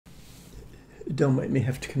Don't make me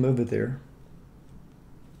have to come over there.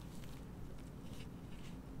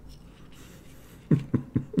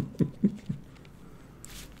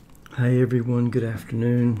 Hi everyone, good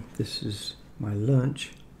afternoon. This is my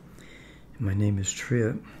lunch. My name is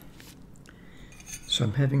Trip. So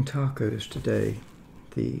I'm having tacos today,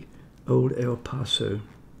 the Old El Paso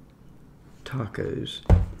Tacos.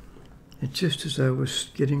 And just as I was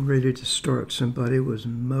getting ready to start, somebody was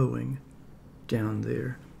mowing down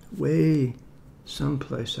there, way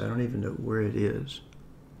someplace, I don't even know where it is.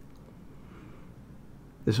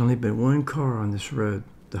 There's only been one car on this road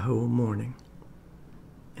the whole morning.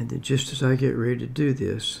 And then just as I get ready to do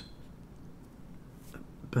this, a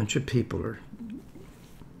bunch of people are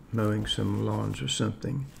mowing some lawns or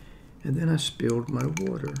something. And then I spilled my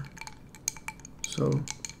water. So,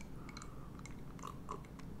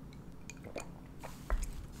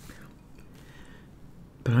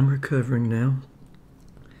 but I'm recovering now.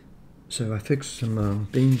 So I fixed some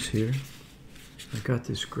beans here. I got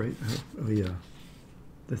this great, oh yeah,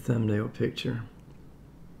 the thumbnail picture.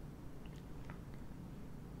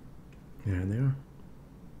 There they are.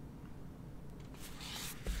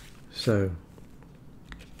 So,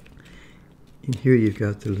 in here you've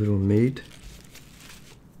got the little meat.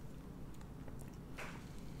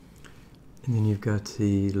 And then you've got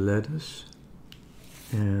the lettuce.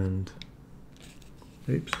 And,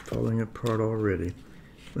 oops, falling apart already.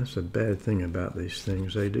 That's a bad thing about these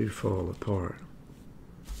things. They do fall apart.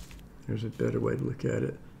 There's a better way to look at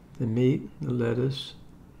it. The meat, the lettuce,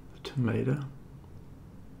 the tomato.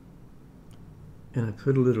 And I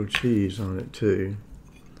put a little cheese on it too.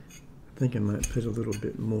 I think I might put a little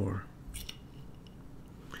bit more.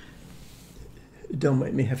 Don't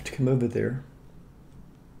make me have to come over there.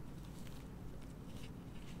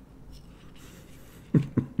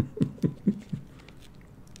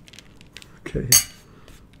 Okay.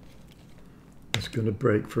 It's going to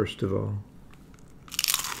break first of all.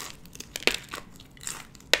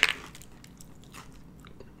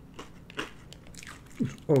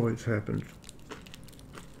 This always happens.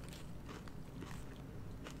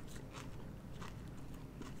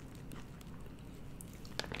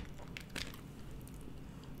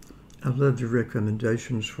 I love your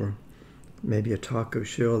recommendations for maybe a taco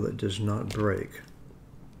shell that does not break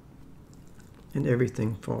and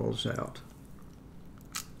everything falls out.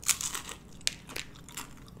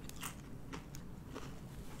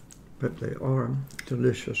 But they are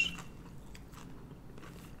delicious.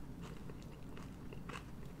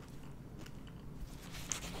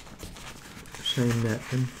 Same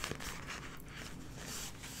napkin.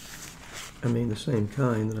 I mean the same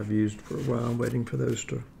kind that I've used for a while, waiting for those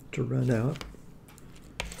to run out.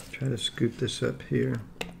 Try to scoop this up here.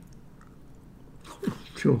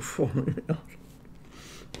 Feel falling out.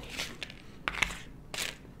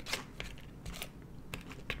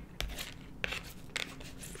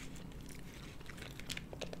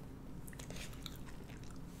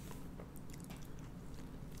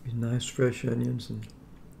 These nice fresh onions and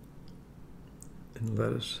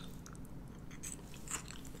lettuce.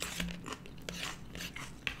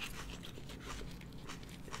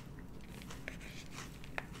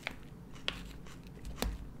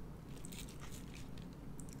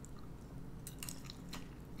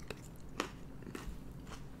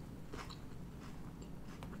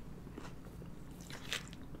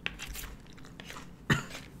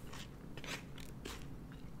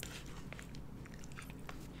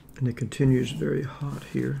 And it continues very hot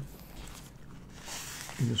here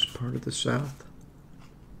in this part of the South.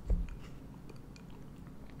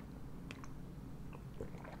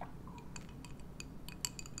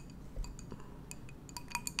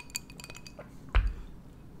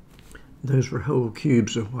 Those were whole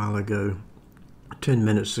cubes a while ago, 10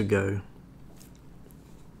 minutes ago.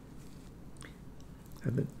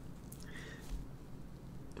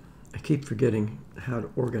 I keep forgetting how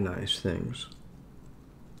to organize things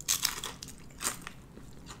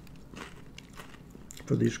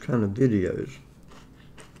for these kind of videos.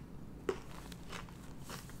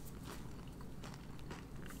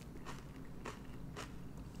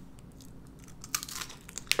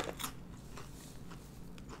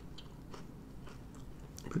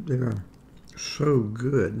 But they are so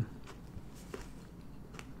good.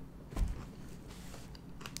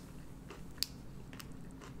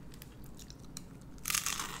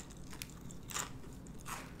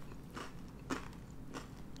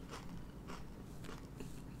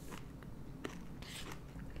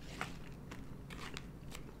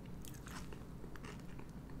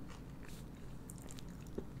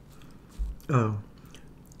 Oh,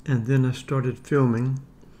 and then I started filming,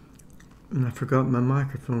 and I forgot my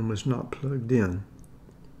microphone was not plugged in.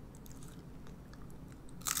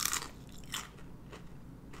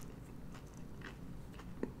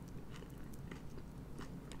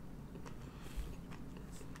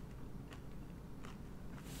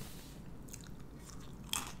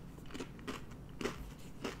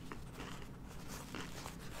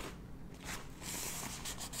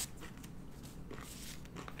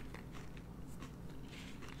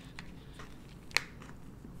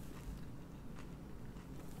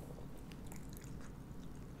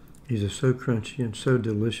 These are so crunchy and so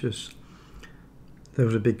delicious.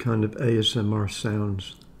 Those are big kind of ASMR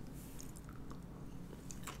sounds.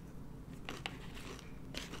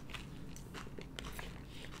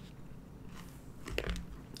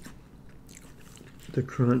 The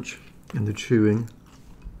crunch and the chewing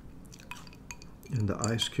and the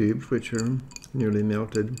ice cubes, which are nearly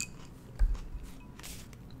melted.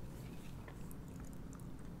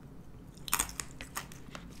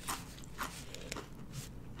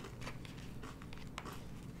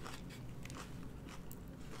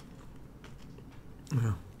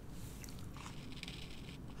 Wow.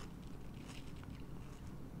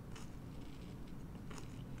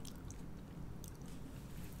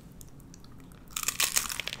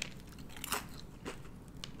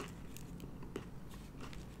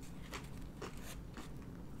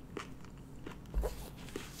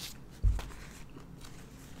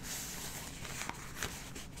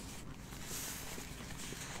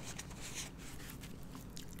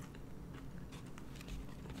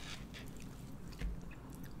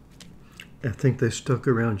 I think they stuck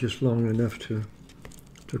around just long enough to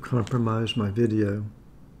compromise my video.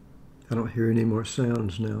 I don't hear any more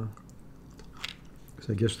sounds now, because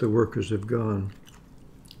I guess the workers have gone.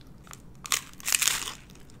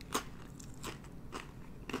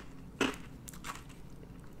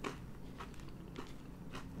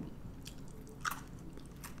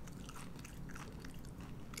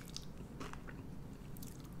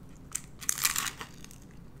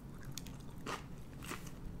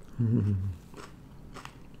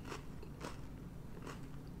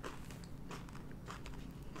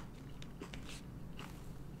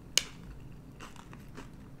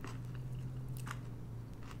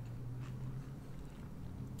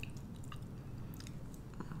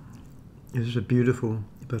 This is a beautiful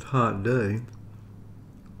but hot day.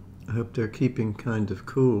 I hope they're keeping kind of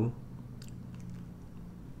cool.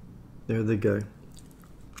 There they go.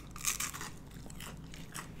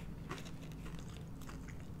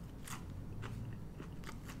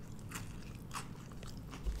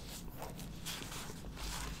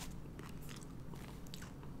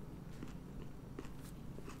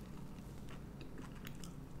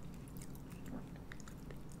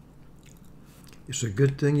 It's a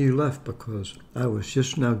good thing you left, because I was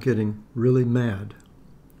just now getting really mad.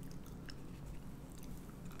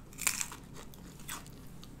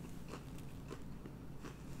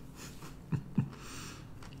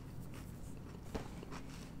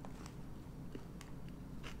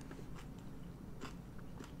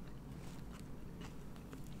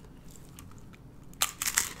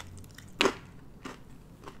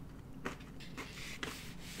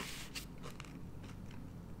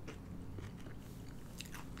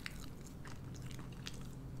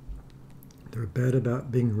 They're bad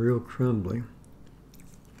about being real crumbly.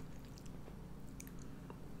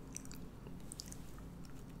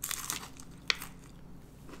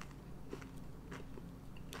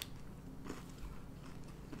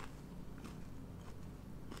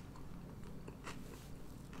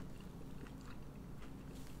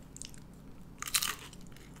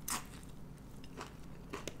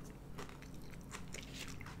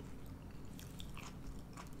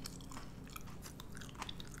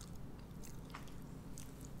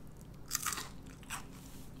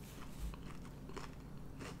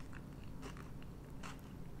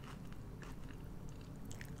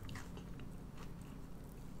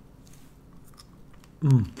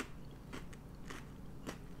 Mm.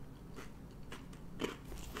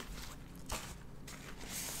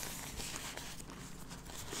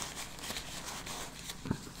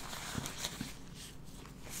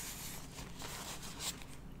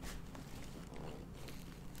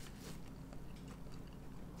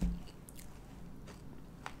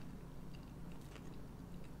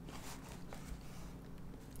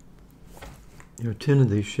 There are 10 of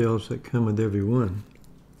these shells that come with every one,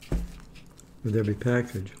 with every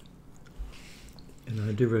package, and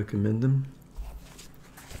I do recommend them.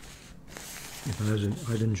 If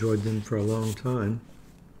I'd enjoyed them for a long time.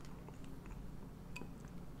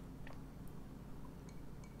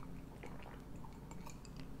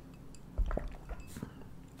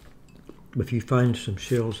 But if you find some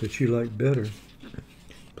shells that you like better,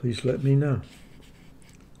 please let me know.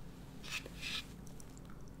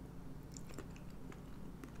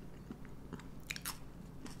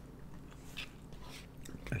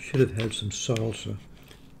 I should have had some salsa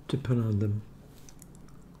to put on them.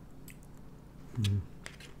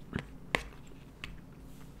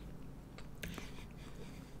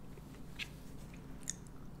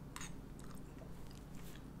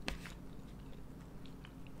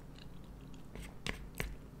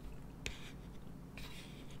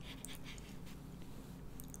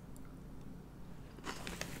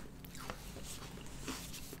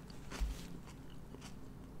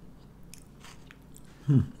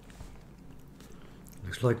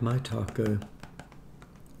 Looks like my taco.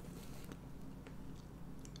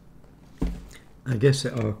 I guess they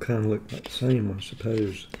all kind of look like the same, I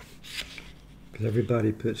suppose. Because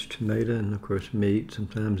everybody puts tomato and, of course, meat,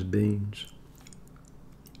 sometimes beans.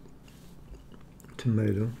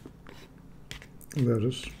 Tomato,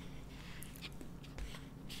 lettuce,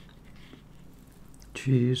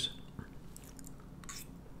 cheese.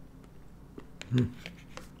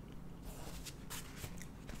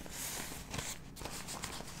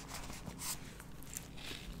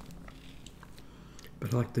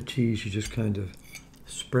 But like the cheese, you just kind of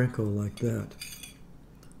sprinkle like that.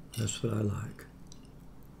 That's what I like.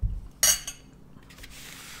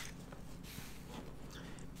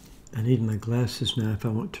 I need my glasses now if I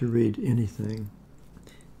want to read anything,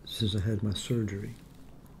 since I had my surgery.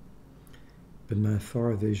 But my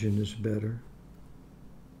far vision is better.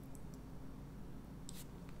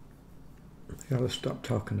 I gotta stop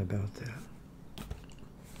talking about that.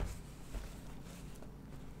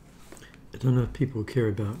 I don't know if people care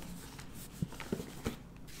about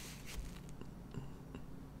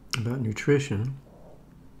nutrition.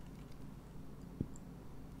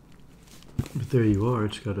 But there you are,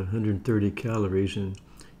 it's got 130 calories, and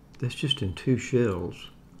that's just in 2 shells.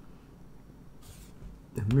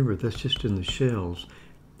 And remember, that's just in the shells.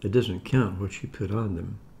 That doesn't count what you put on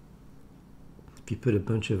them. If you put a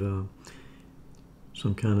bunch of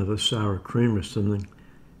some kind of a sour cream or something,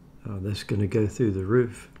 that's going to go through the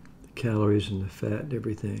roof. The calories and the fat and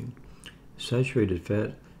everything. Saturated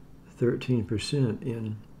fat,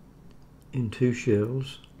 13% in 2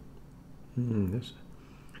 shells.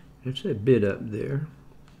 That's a bit up there.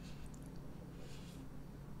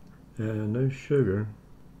 No sugar.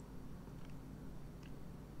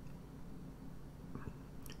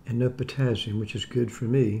 And no potassium, which is good for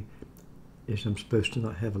me, is I'm supposed to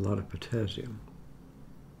not have a lot of potassium.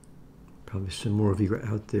 Probably some more of you are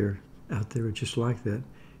out there are just like that.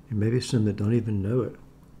 And maybe some that don't even know it.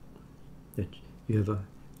 That you have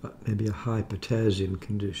maybe a high potassium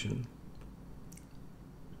condition.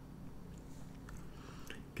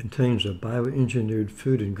 Contains a bioengineered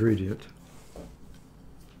food ingredient.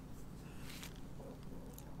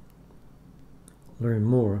 Learn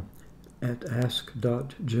more at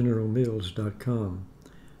ask.generalmills.com.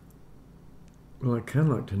 Well, I'd kind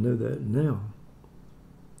of like to know that now.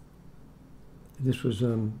 This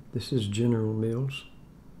is General Mills.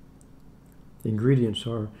 The ingredients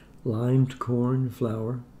are limed corn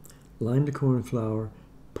flour,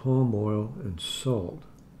 palm oil, and salt.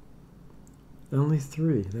 Only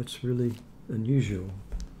 3. That's really unusual.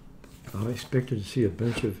 I expected to see a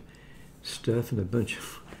bunch of stuff and a bunch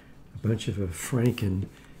of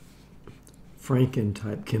Franken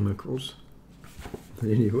type chemicals. But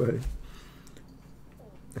anyway,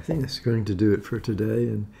 I think that's going to do it for today.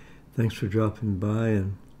 And thanks for dropping by,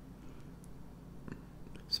 and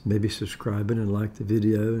maybe subscribing and like the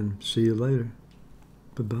video. And see you later.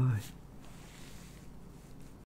 Bye-bye.